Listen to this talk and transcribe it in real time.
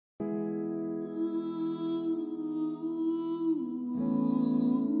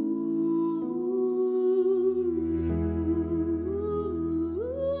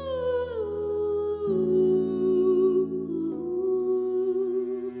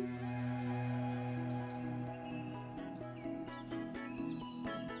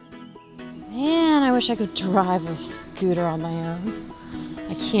wish I could drive a scooter on my own.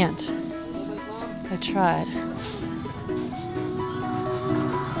 I can't. I tried.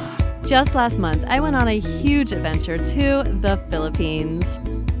 Just last month, I went on a huge adventure to the Philippines.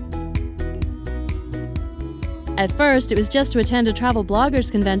 At first, it was just to attend a travel bloggers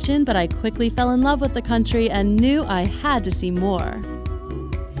convention, but I quickly fell in love with the country and knew I had to see more.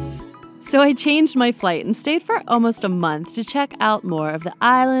 So I changed my flight and stayed for almost a month to check out more of the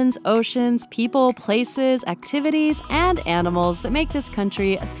islands, oceans, people, places, activities, and animals that make this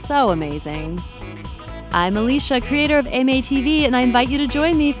country so amazing. I'm Alicia, creator of MATV, and I invite you to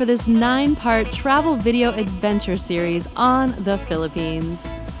join me for this 9-part travel video adventure series on the Philippines.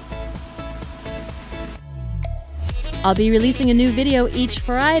 I'll be releasing a new video each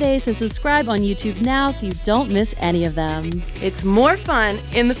Friday, so subscribe on YouTube now so you don't miss any of them. It's more fun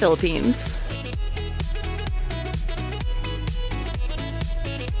in the Philippines.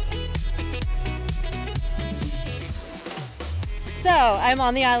 So, I'm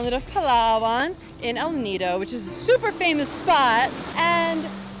on the island of Palawan in El Nido, which is a super famous spot, and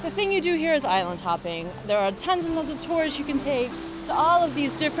the thing you do here is island hopping. There are tons and tons of tours you can take to all of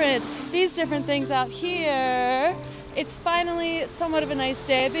these different things out here. It's finally somewhat of a nice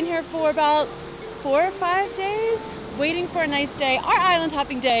day. I've been here for about 4 or 5 days, waiting for a nice day. Our island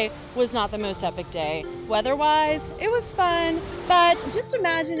hopping day was not the most epic day. Weather-wise, it was fun, but just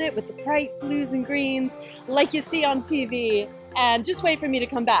imagine it with the bright blues and greens like you see on TV, and just wait for me to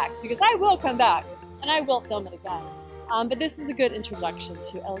come back, because I will come back, and I will film it again. But this is a good introduction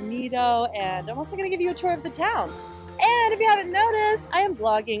to El Nido, and I'm also going to give you a tour of the town. And if you haven't noticed, I am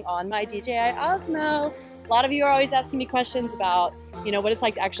vlogging on my Dji Osmo. A lot of you are always asking me questions about, what it's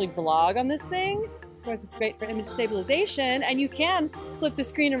like to actually vlog on this thing. Of course, it's great for image stabilization, and you can flip the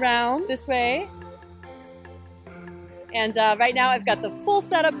screen around this way. And right now I've got the full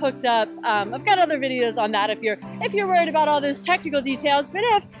setup hooked up. I've got other videos on that if you're worried about all those technical details. But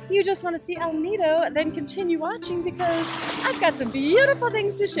if you just want to see El Nido, then continue watching, because I've got some beautiful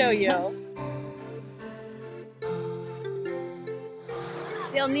things to show you.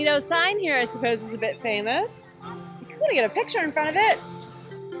 The El Nido sign here, I suppose, is a bit famous. You want to get a picture in front of it.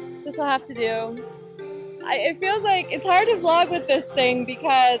 This will have to do. It feels like it's hard to vlog with this thing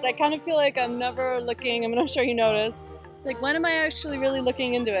because I kind of feel like I'm never looking. I'm not sure you noticed. It's like, when am I actually really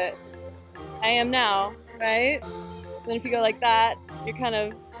looking into it? I am now, right? Then if you go like that, you're kind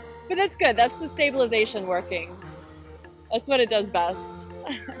of, but that's good. That's the stabilization working. That's what it does best.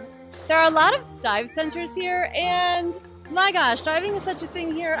 There are a lot of dive centers here, and my gosh, diving is such a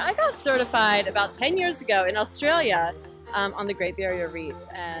thing here. I got certified about 10 years ago in Australia on the Great Barrier Reef,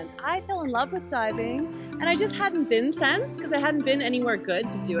 and I fell in love with diving, and I just hadn't been since, because I hadn't been anywhere good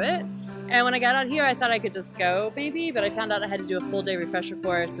to do it. And when I got out here, I thought I could just go maybe, but I found out I had to do a full day refresher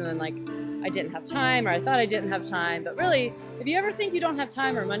course, and then I didn't have time, or I thought I didn't have time. But really, if you ever think you don't have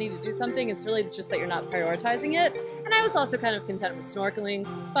time or money to do something, it's really just that you're not prioritizing it. And I was also kind of content with snorkeling,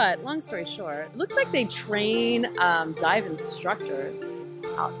 but long story short, it looks like they train dive instructors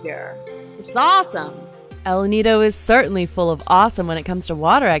out here, which is awesome. El Nido is certainly full of awesome when it comes to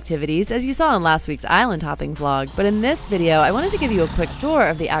water activities, as you saw in last week's island hopping vlog, but in this video I wanted to give you a quick tour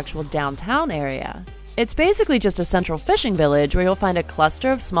of the actual downtown area. It's basically just a central fishing village where you'll find a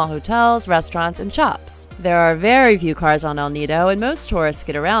cluster of small hotels, restaurants, and shops. There are very few cars on El Nido, and most tourists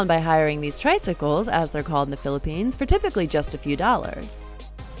get around by hiring these tricycles, as they're called in the Philippines, for typically just a few dollars.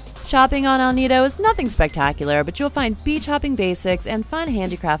 Shopping on El Nido is nothing spectacular, but you'll find beach hopping basics and fun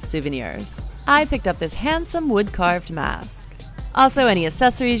handicraft souvenirs. I picked up this handsome wood-carved mask. Also, any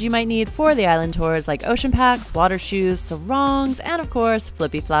accessories you might need for the island tours, like ocean packs, water shoes, sarongs, and of course,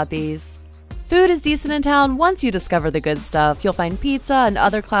 flippy floppies. Food is decent in town once you discover the good stuff. You'll find pizza and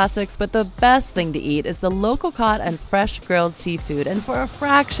other classics, but the best thing to eat is the local caught and fresh grilled seafood, and for a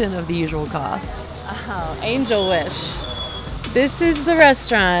fraction of the usual cost. Oh, angel wish. This is the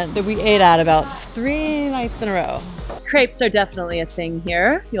restaurant that we ate at about 3 nights in a row. Crepes are definitely a thing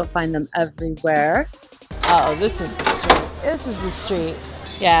here. You'll find them everywhere. Oh, this is the street. This is the street.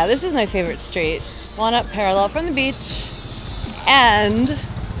 Yeah, this is my favorite street. One up parallel from the beach. And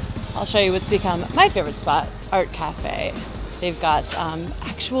I'll show you what's become my favorite spot, Art Cafe. They've got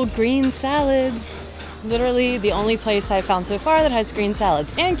actual green salads. Literally the only place I've found so far that has green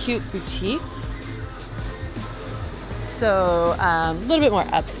salads, and cute boutiques. So a little bit more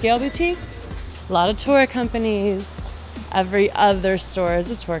upscale boutiques. A lot of tour companies. Every other store is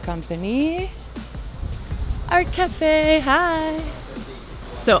a tour company. Art Cafe, hi.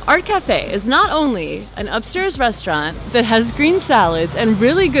 So Art Cafe is not only an upstairs restaurant that has green salads and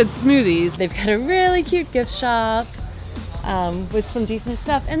really good smoothies, they've got a really cute gift shop. with some decent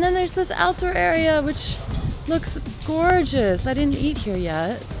stuff. And then there's this outdoor area which looks gorgeous. I didn't eat here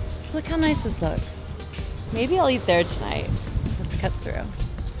yet. Look how nice this looks. Maybe I'll eat there tonight. Let's cut through.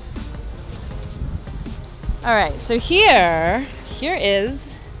 All right, so here is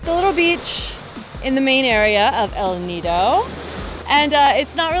the little beach in the main area of El Nido. And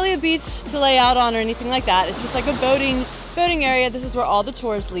it's not really a beach to lay out on or anything like that. It's just like a boating area. This is where all the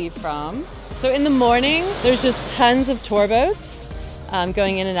tours leave from. So in the morning, there's just tons of tour boats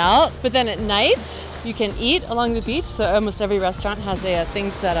going in and out. But then at night, you can eat along the beach. So almost every restaurant has a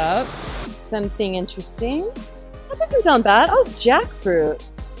thing set up. Something interesting. That doesn't sound bad. Oh, jackfruit.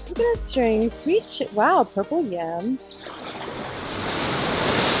 Look at that string. Sweet wow, purple yam.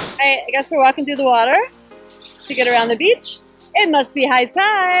 All right, I guess we're walking through the water to get around the beach. It must be high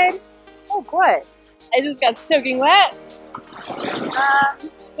tide. Oh boy, I just got soaking wet.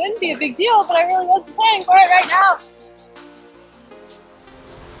 Wouldn't be a big deal, but I really wasn't planning for it right now.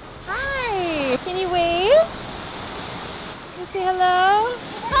 Hi, can you wave? Can you say hello?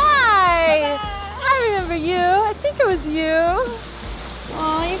 Hi, I remember you. I think it was you.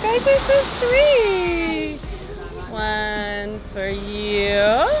 Aw, you guys are so sweet. One for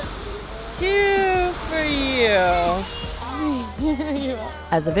you, two for you.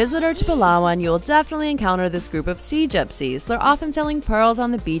 As a visitor to Palawan, you will definitely encounter this group of sea gypsies. They're often selling pearls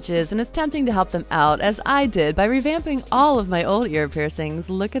on the beaches, and it's tempting to help them out, as I did by revamping all of my old ear piercings.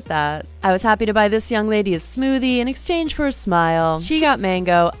 Look at that. I was happy to buy this young lady a smoothie in exchange for a smile. She got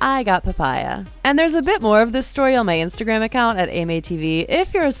mango, I got papaya. And there's a bit more of this story on my Instagram account at AMATV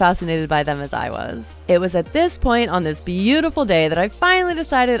if you're as fascinated by them as I was. It was at this point on this beautiful day that I finally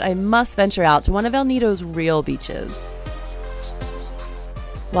decided I must venture out to one of El Nido's real beaches.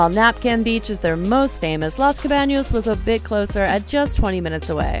 While Napkin Beach is their most famous, Los Cabaños was a bit closer at just 20 minutes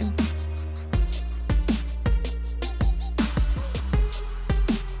away.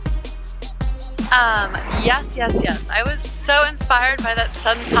 Yes. I was so inspired by that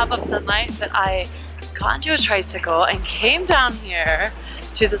sudden pop-up sunlight that I got onto a tricycle and came down here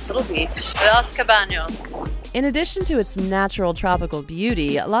to this little beach, Los Cabaños. In addition to its natural tropical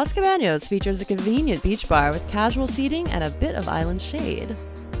beauty, Los Cabaños features a convenient beach bar with casual seating and a bit of island shade.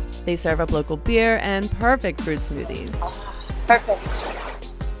 They serve up local beer and perfect fruit smoothies. Perfect.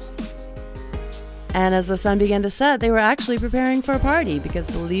 And as the sun began to set, they were actually preparing for a party because,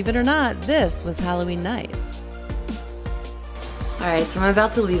 believe it or not, this was Halloween night. Alright, so I'm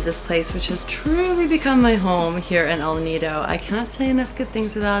about to leave this place, which has truly become my home here in El Nido. I cannot say enough good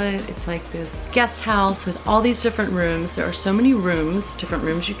things about it. It's like this guest house with all these different rooms. There are so many rooms, different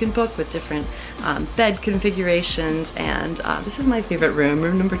rooms you can book with different bed configurations, and this is my favorite room,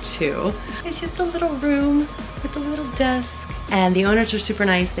 room number 2. It's just a little room with a little desk. And the owners are super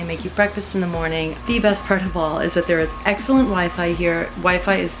nice. They make you breakfast in the morning. The best part of all is that there is excellent Wi-Fi here.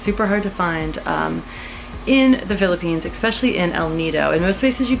 Wi-Fi is super hard to find in the Philippines, especially in El Nido. In most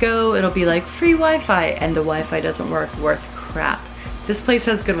places you go, it'll be like free Wi-Fi, and the Wi-Fi doesn't work worth crap. This place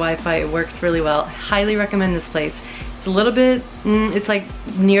has good Wi-Fi. It works really well. I highly recommend this place. It's a little bit, it's like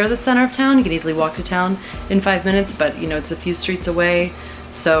near the center of town. You can easily walk to town in 5 minutes, but you know, it's a few streets away.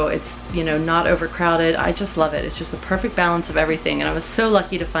 So it's, you know, not overcrowded. I just love it. It's just the perfect balance of everything. And I was so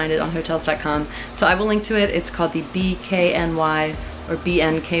lucky to find it on Hotels.com. So I will link to it. It's called the BKNY or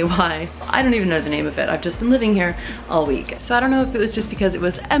BNKY. I don't even know the name of it. I've just been living here all week. So I don't know if it was just because it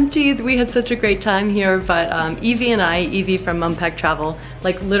was empty. We had such a great time here, but Evie and I, Evie from Mumpeg Travel,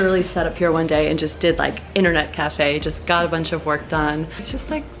 like literally set up here one day and just did like internet cafe, just got a bunch of work done. It's just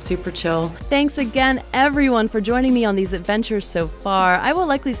like super chill. Thanks again everyone for joining me on these adventures so far. I will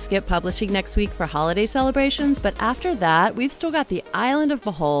likely skip publishing next week for holiday celebrations, but after that, we've still got the island of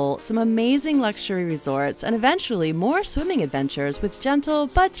Bohol, some amazing luxury resorts, and eventually more swimming adventures with gentle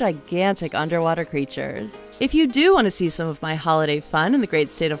but gigantic underwater creatures. If you do want to see some of my holiday fun in the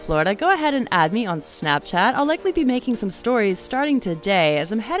great state of Florida, go ahead and add me on Snapchat. I'll likely be making some stories starting today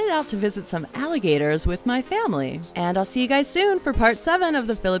as I'm headed out to visit some alligators with my family. And I'll see you guys soon for part 7 of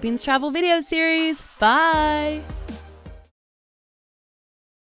the Philippines travel video series. Bye!